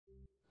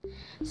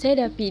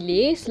Saya dah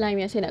pilih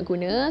slime yang saya nak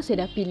guna.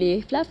 Saya dah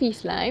pilih fluffy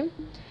slime.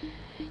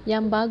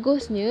 Yang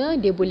bagusnya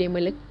dia boleh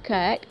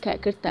melekat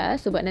kat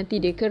kertas sebab nanti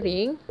dia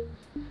kering.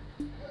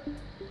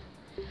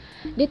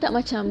 Dia tak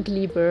macam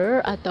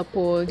glitter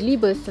ataupun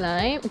glitter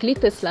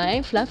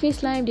slime, fluffy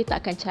slime dia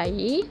tak akan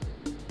cair.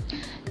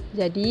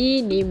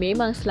 Jadi ni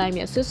memang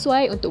slime yang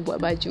sesuai untuk buat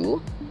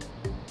baju.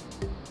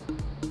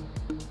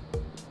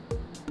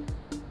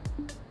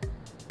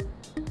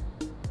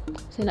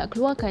 Saya nak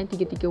keluarkan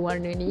tiga-tiga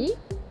warna ni.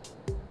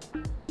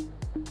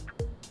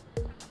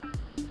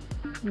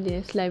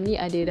 Dia slime ni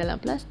ada dalam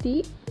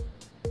plastik.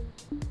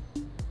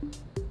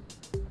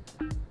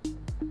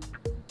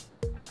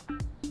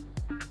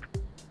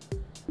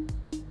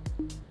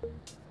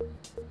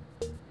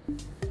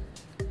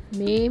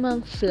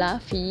 Memang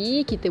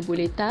fluffy, kita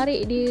boleh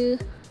tarik dia.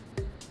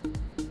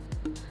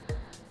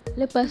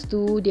 Lepas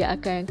tu dia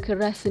akan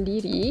keras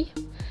sendiri.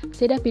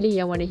 Saya dah pilih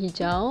yang warna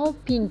hijau,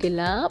 pink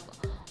gelap.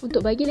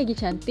 Untuk bagi lagi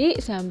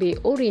cantik, saya ambil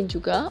orange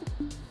juga.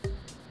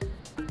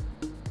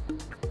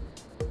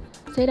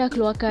 Saya dah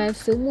keluarkan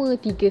semua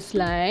 3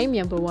 slime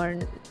yang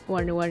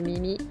berwarna-warni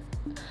ni.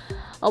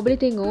 Awak boleh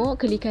tengok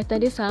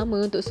kelikatan dia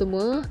sama untuk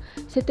semua.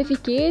 Saya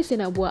terfikir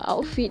saya nak buat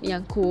outfit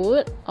yang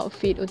cool,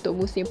 outfit untuk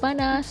musim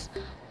panas.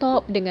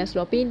 Top dengan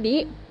seluar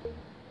pendek.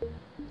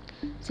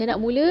 Saya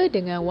nak mula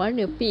dengan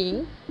warna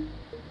pink.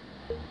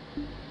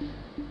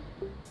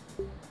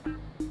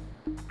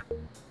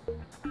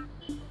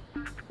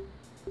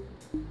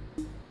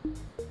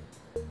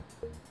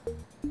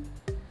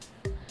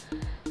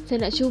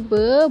 Saya nak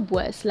cuba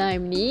buat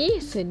slime ni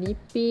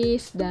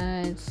senipis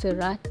dan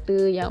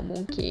serata yang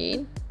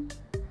mungkin.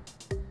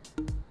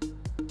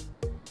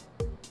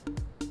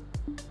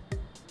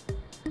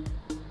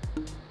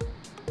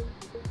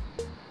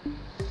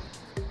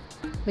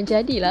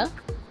 Menjadilah.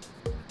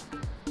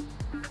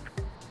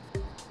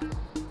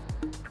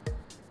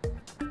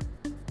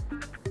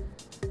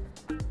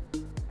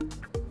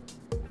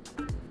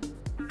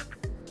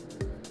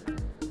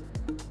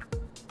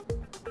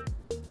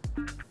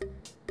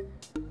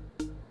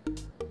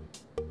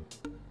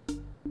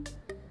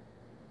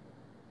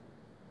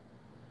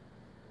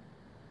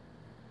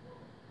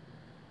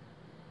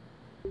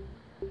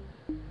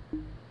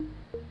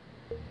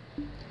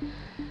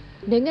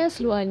 Dengan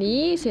seluar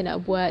ni, saya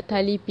nak buat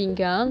tali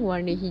pinggang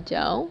warna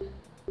hijau.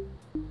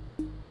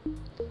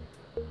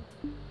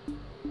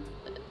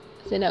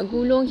 Saya nak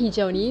gulung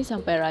hijau ni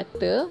sampai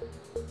rata.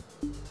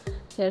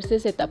 Saya rasa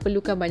saya tak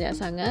perlukan banyak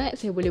sangat,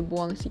 saya boleh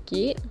buang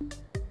sikit.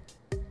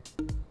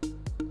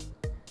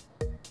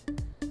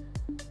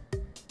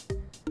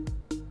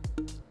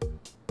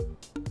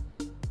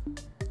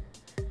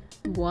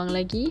 Buang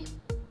lagi.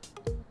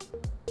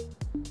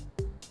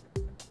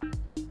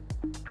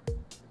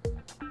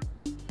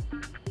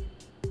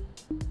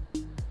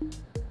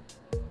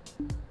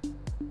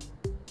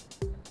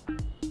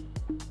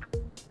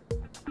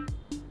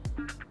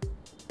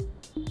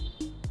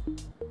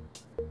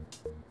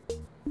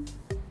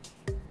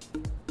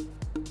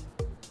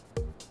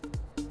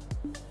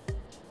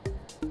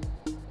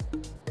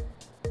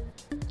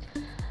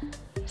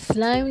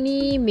 Slime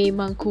ni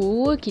memang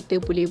cool, kita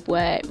boleh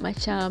buat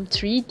macam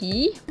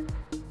 3D.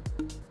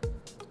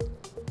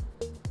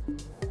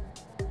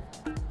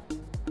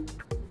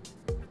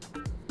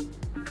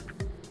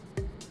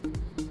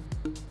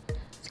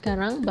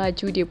 Sekarang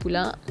baju dia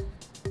pula.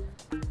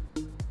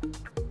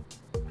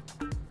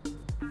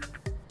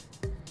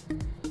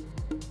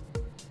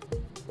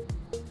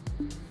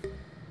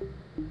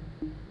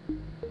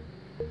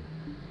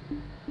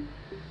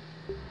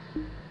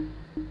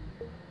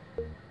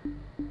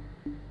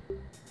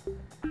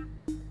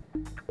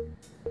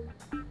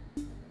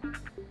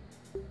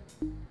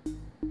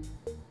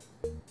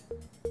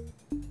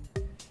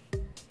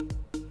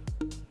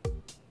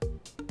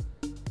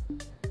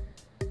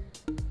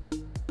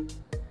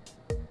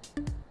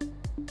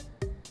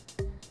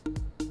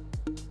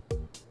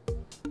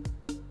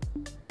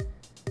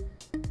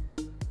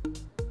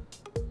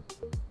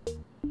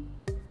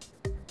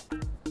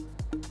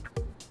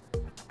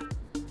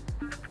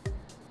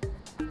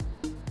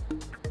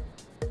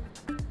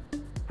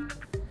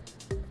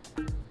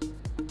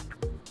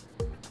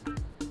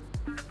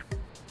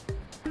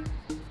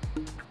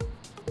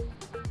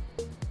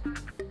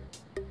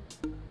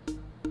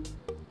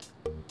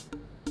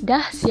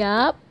 Dah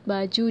siap,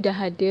 baju dah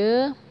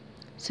ada,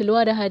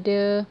 seluar dah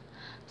ada.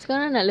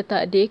 Sekarang nak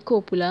letak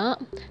dekor pula.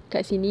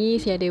 Kat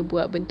sini saya ada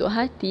buat bentuk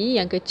hati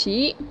yang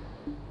kecil.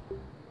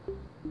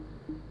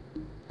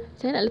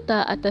 Saya nak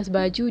letak atas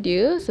baju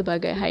dia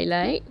sebagai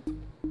highlight.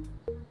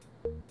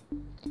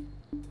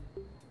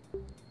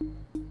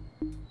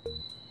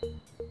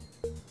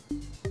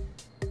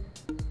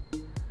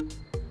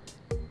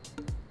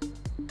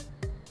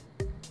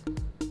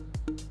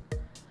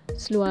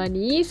 Seluar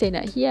ni saya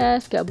nak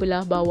hias kat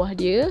belah bawah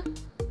dia.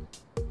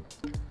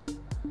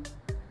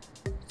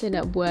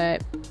 Saya nak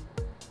buat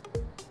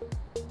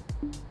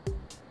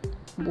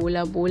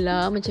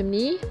bola-bola macam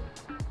ni.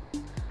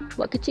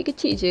 Buat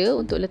kecil-kecil je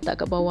untuk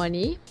letak kat bawah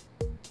ni.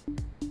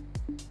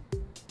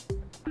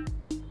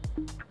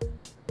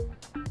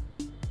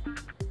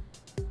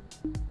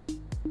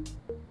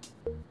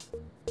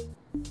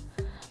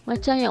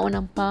 Macam yang awak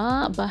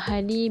nampak,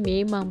 bahan ni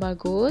memang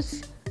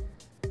bagus.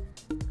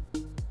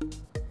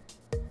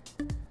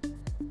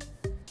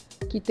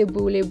 Kita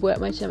boleh buat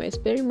macam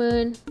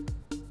eksperimen.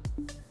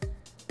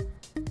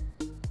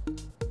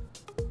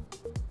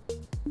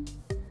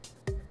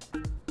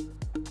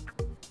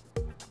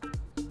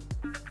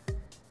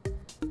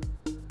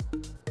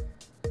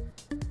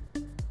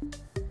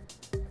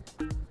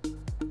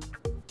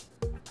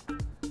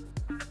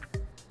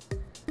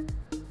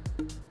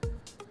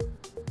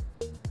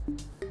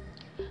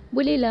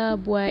 Bolehlah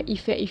buat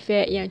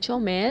efek-efek yang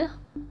comel.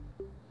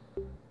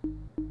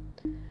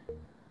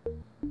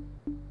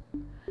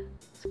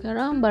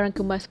 Sekarang barang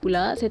kemas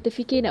pula. Saya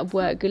terfikir nak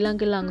buat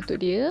gelang-gelang untuk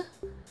dia.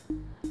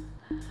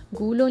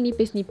 Gulung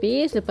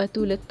nipis-nipis, lepas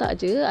tu letak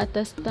je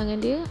atas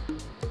tangan dia.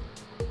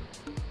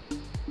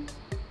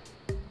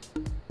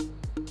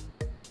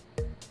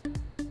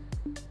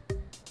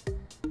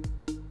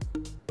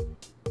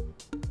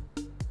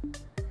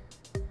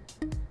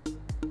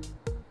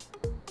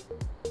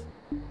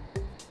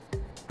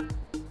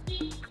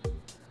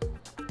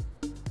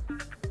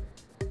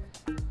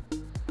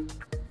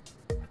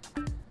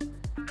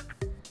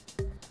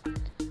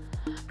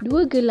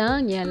 Dua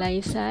gelang yang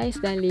lain saiz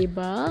dan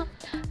lebar,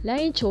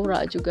 lain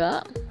corak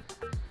juga.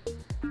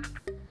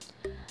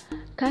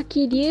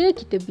 Kaki dia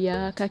kita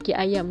biar kaki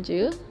ayam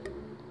je.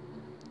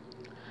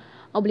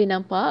 Awak boleh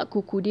nampak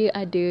kuku dia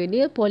ada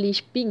nail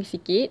polish pink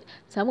sikit,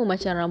 sama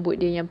macam rambut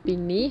dia yang pink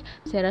ni.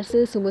 Saya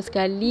rasa semua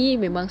sekali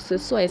memang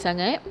sesuai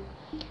sangat.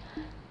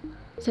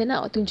 Saya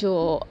nak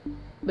tunjuk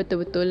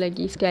betul-betul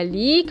lagi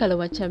sekali. Kalau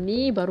macam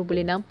ni baru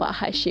boleh nampak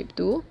heart shape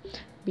tu.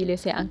 Bila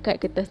saya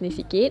angkat kertas ni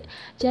sikit,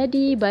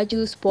 jadi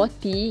baju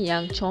sporty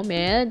yang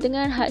comel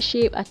dengan heart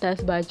shape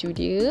atas baju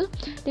dia,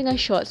 dengan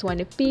shorts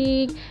warna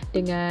pink,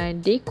 dengan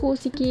dekor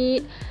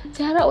sikit.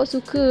 Saya harap awak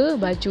suka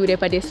baju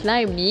daripada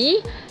slime ni.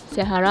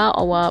 Saya harap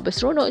awak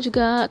berseronok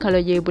juga. Kalau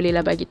ya,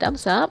 bolehlah bagi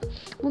thumbs up.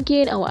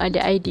 Mungkin awak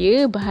ada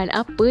idea bahan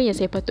apa yang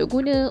saya patut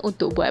guna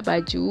untuk buat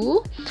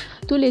baju.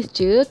 Tulis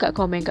je kat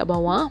komen kat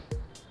bawah.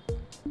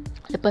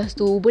 Lepas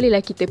tu bolehlah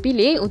kita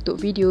pilih untuk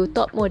video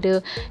top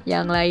model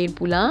yang lain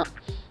pula.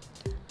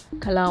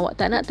 Kalau awak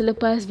tak nak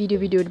terlepas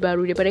video-video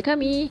baru daripada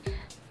kami,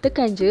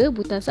 tekan je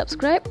butang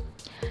subscribe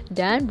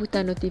dan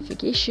butang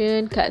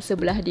notification kat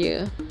sebelah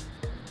dia.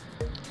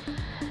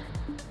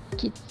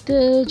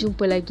 Kita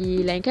jumpa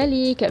lagi lain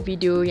kali kat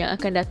video yang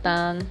akan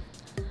datang.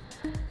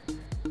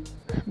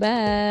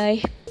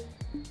 Bye.